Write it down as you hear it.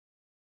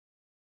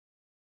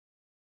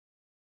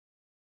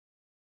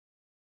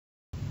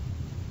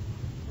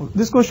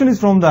This question is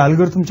from the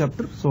algorithm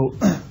chapter. So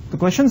the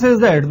question says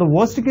that the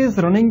worst case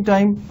running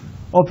time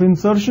of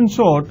insertion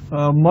sort,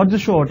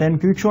 merge sort and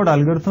quick sort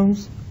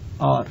algorithms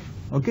are.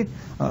 Okay.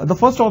 The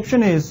first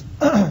option is,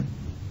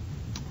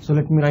 so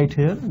let me write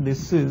here,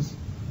 this is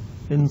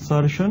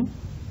insertion,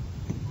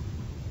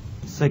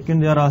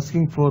 second they are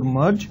asking for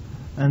merge,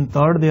 and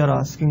third they are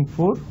asking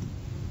for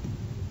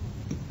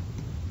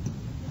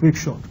quick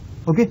sort.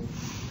 Okay.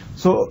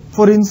 So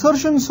for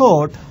insertion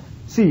sort,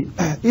 see,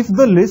 if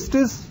the list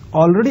is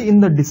already in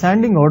the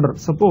descending order,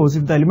 suppose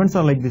if the elements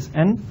are like this,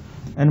 n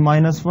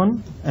minus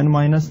 1, n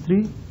minus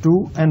 3,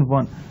 2 and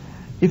 1.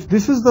 If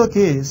this is the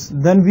case,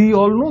 then we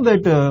all know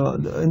that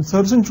the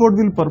insertion sort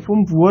will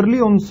perform poorly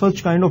on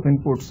such kind of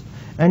inputs.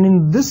 And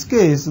in this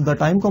case, the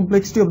time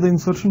complexity of the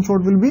insertion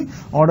sort will be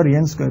order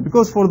n square.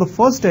 Because for the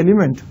first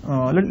element,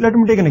 let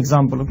me take an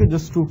example, okay,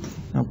 just to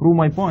prove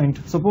my point.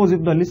 Suppose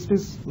if the list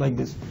is like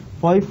this,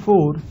 5,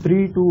 4,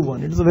 3, 2,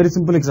 1. It is a very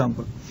simple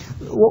example.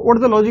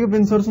 What the logic of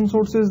insertion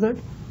sort says that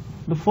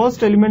the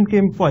first element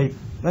came 5.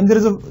 When there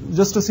is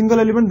just a single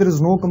element, there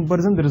is no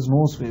comparison, there is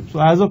no swap. So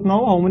as of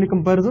now, how many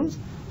comparisons?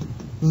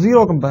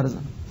 0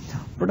 comparison.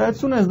 But as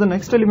soon as the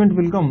next element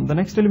will come, the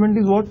next element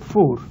is what?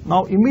 4.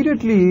 Now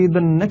immediately the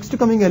next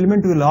coming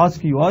element will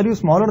ask you, are you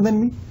smaller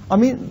than me? I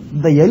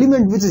mean the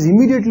element which is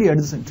immediately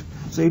adjacent.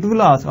 So it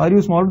will ask, are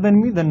you smaller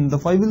than me? Then the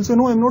 5 will say,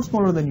 no, I am not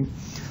smaller than you.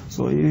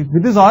 So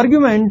with this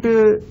argument,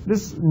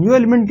 this new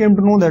element came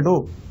to know that,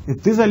 oh,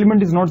 if this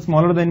element is not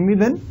smaller than me,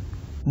 then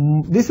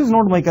this is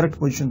not my correct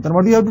position. Then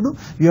what you have to do?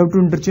 You have to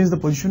interchange the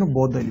position of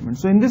both the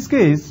elements. So in this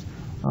case,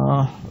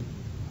 the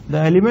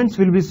elements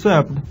will be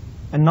swapped,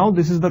 and now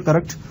this is the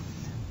correct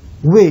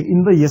way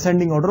in the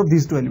ascending order of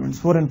these two elements,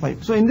 4 and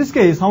 5. So in this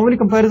case, how many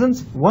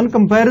comparisons? 1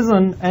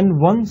 comparison and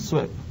 1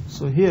 swap.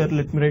 So here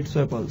let me write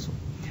swap also.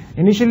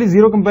 Initially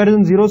 0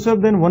 comparison, 0 swap,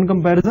 then 1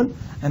 comparison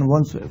and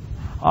 1 swap.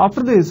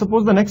 After this,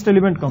 suppose the next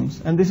element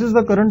comes, and this is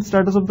the current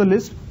status of the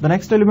list. The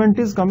next element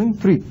is coming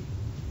 3.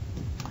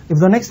 If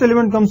the next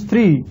element comes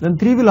 3, then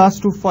 3 will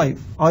ask to 5,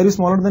 are you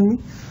smaller than me?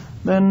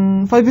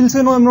 Then 5 will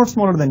say, no, I am not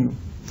smaller than you.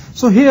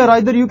 So here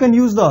either you can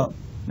use the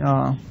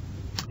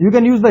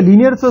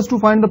linear search to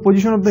find the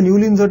position of the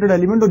newly inserted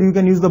element, or you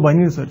can use the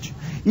binary search.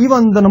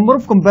 Even the number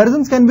of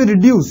comparisons can be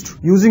reduced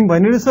using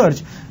binary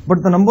search,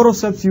 but the number of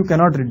swaps you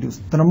cannot reduce.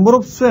 The number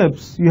of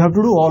swaps you have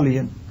to do all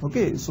n.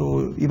 Okay,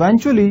 so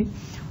eventually,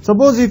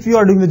 suppose if you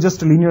are doing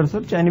just a linear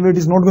search, anyway it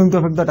is not going to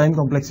affect the time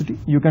complexity.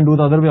 You can do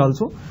the other way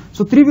also.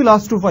 So 3 will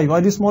ask to 5,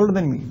 are you smaller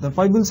than me? Then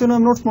 5 will say, no, I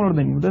am not smaller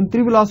than you. Then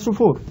 3 will ask to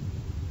 4,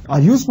 are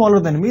you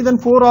smaller than me? Then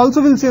 4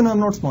 also will say, no, I am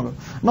not smaller.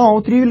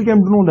 Now 3 will come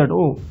to know that,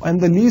 oh, I am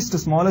the least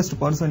smallest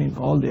person in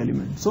all the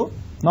elements. So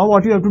now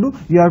what you have to do?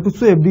 You have to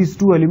swap these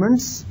two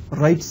elements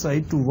right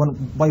side to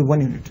 1 by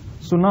 1 unit.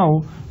 So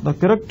now the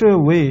correct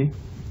way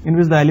in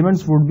which the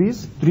elements would be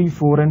is 3,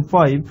 4 and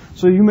 5.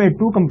 So you made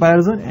 2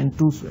 comparison and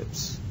 2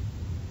 swaps.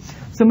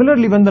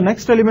 Similarly, when the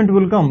next element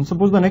will come,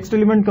 suppose the next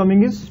element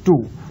coming is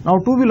 2. Now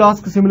 2 will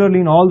ask similarly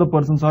in all the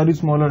persons, are you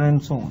smaller,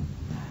 and so on.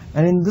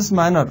 And in this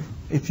manner,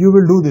 if you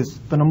will do this,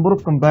 the number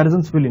of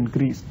comparisons will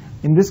increase.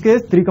 In this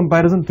case, 3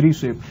 comparison, 3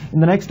 swap. In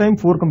the next time,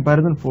 4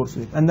 comparison, 4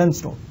 swap, and then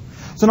stop.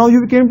 So now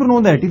you came to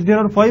know that if there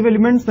are 5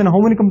 elements, then how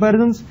many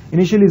comparisons?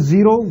 Initially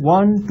 0,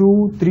 1,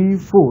 2, 3,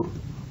 4.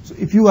 So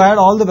if you add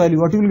all the value,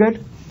 what you will get?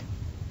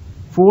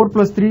 4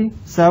 plus 3,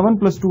 7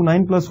 plus 2,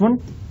 9 plus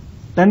 1,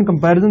 10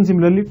 comparisons,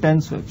 similarly 10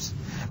 swaps.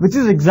 Which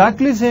is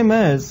exactly same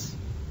as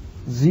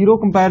 0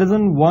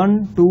 comparison,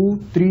 1, 2,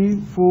 3,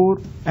 4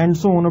 and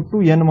so on up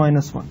to n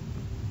minus 1.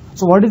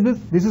 So what is this?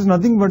 This is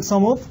nothing but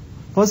sum of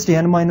first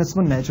n minus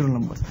 1 natural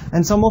numbers.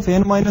 And sum of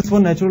n minus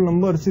 1 natural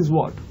numbers is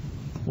what?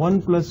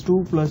 1 plus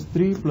 2 plus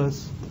 3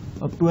 plus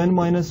up to n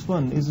minus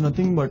 1 is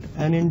nothing but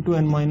n into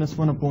n minus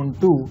 1 upon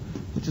 2,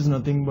 which is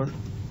nothing but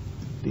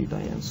theta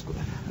n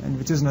square, and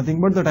which is nothing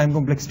but the time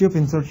complexity of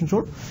insertion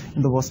sort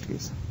in the worst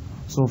case.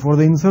 So for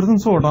the insertion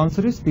sort,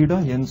 answer is theta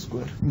n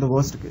square in the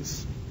worst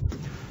case.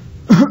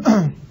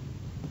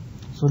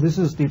 So this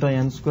is theta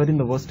n square in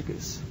the worst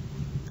case.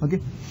 Okay.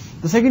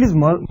 The second is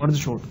merge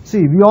sort. See,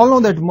 we all know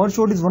that merge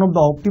sort is one of the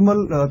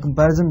optimal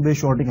comparison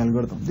based sorting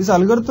algorithm. This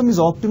algorithm is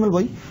optimal.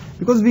 Why?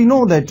 Because we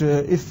know that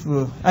if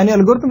any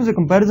algorithm is a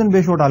comparison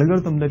based sort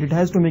algorithm, that it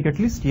has to make at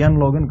least n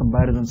log n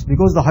comparisons,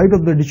 because the height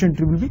of the decision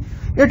tree will be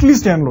at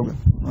least n log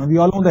n. We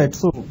all know that.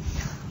 So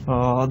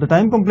the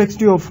time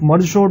complexity of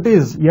merge sort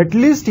is at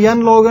least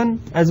n log n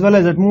as well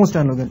as at most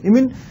n log n. I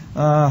mean,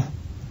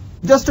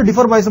 just to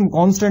differ by some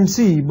constant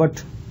c,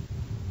 but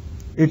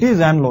it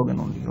is n log n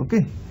only.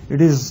 Okay, it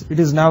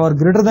is never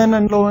greater than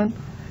n log n.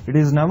 It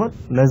is never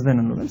less than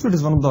n log n. So it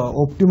is one of the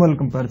optimal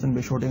comparison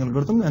based sorting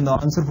algorithm, and the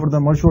answer for the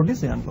merge sort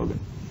is n log n.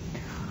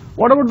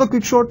 What about the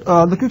quick sort?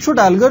 The quick sort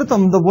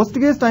algorithm, the worst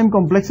case time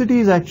complexity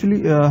is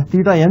actually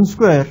theta n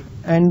square,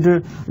 and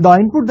the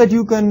input that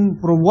you can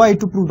provide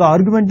to prove the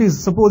argument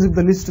is, suppose if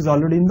the list is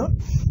already in the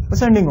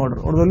ascending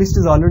order or the list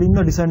is already in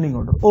the descending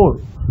order, or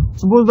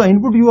Suppose the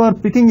input you are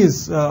picking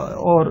is,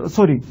 suppose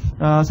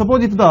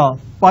if the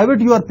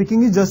pivot you are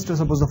picking is just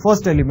suppose the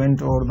first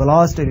element or the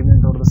last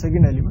element or the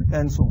second element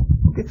and so on.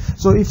 Okay.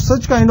 So if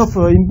such kind of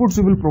inputs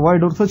you will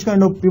provide or such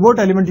kind of pivot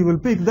element you will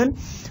pick, then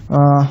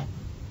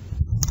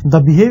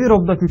the behavior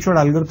of the quicksort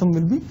algorithm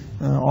will be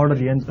order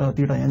n,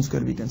 theta n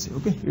square, we can say.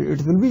 Okay.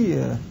 It will be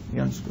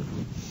n square.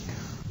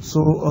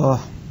 So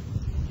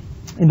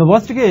in the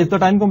worst case, the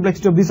time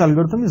complexity of this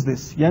algorithm is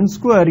this: n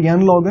square,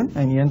 n log n,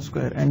 and n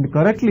square, and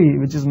correctly,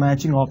 which is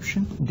matching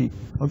option D.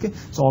 Okay,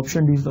 so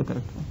option D is the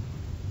correct one.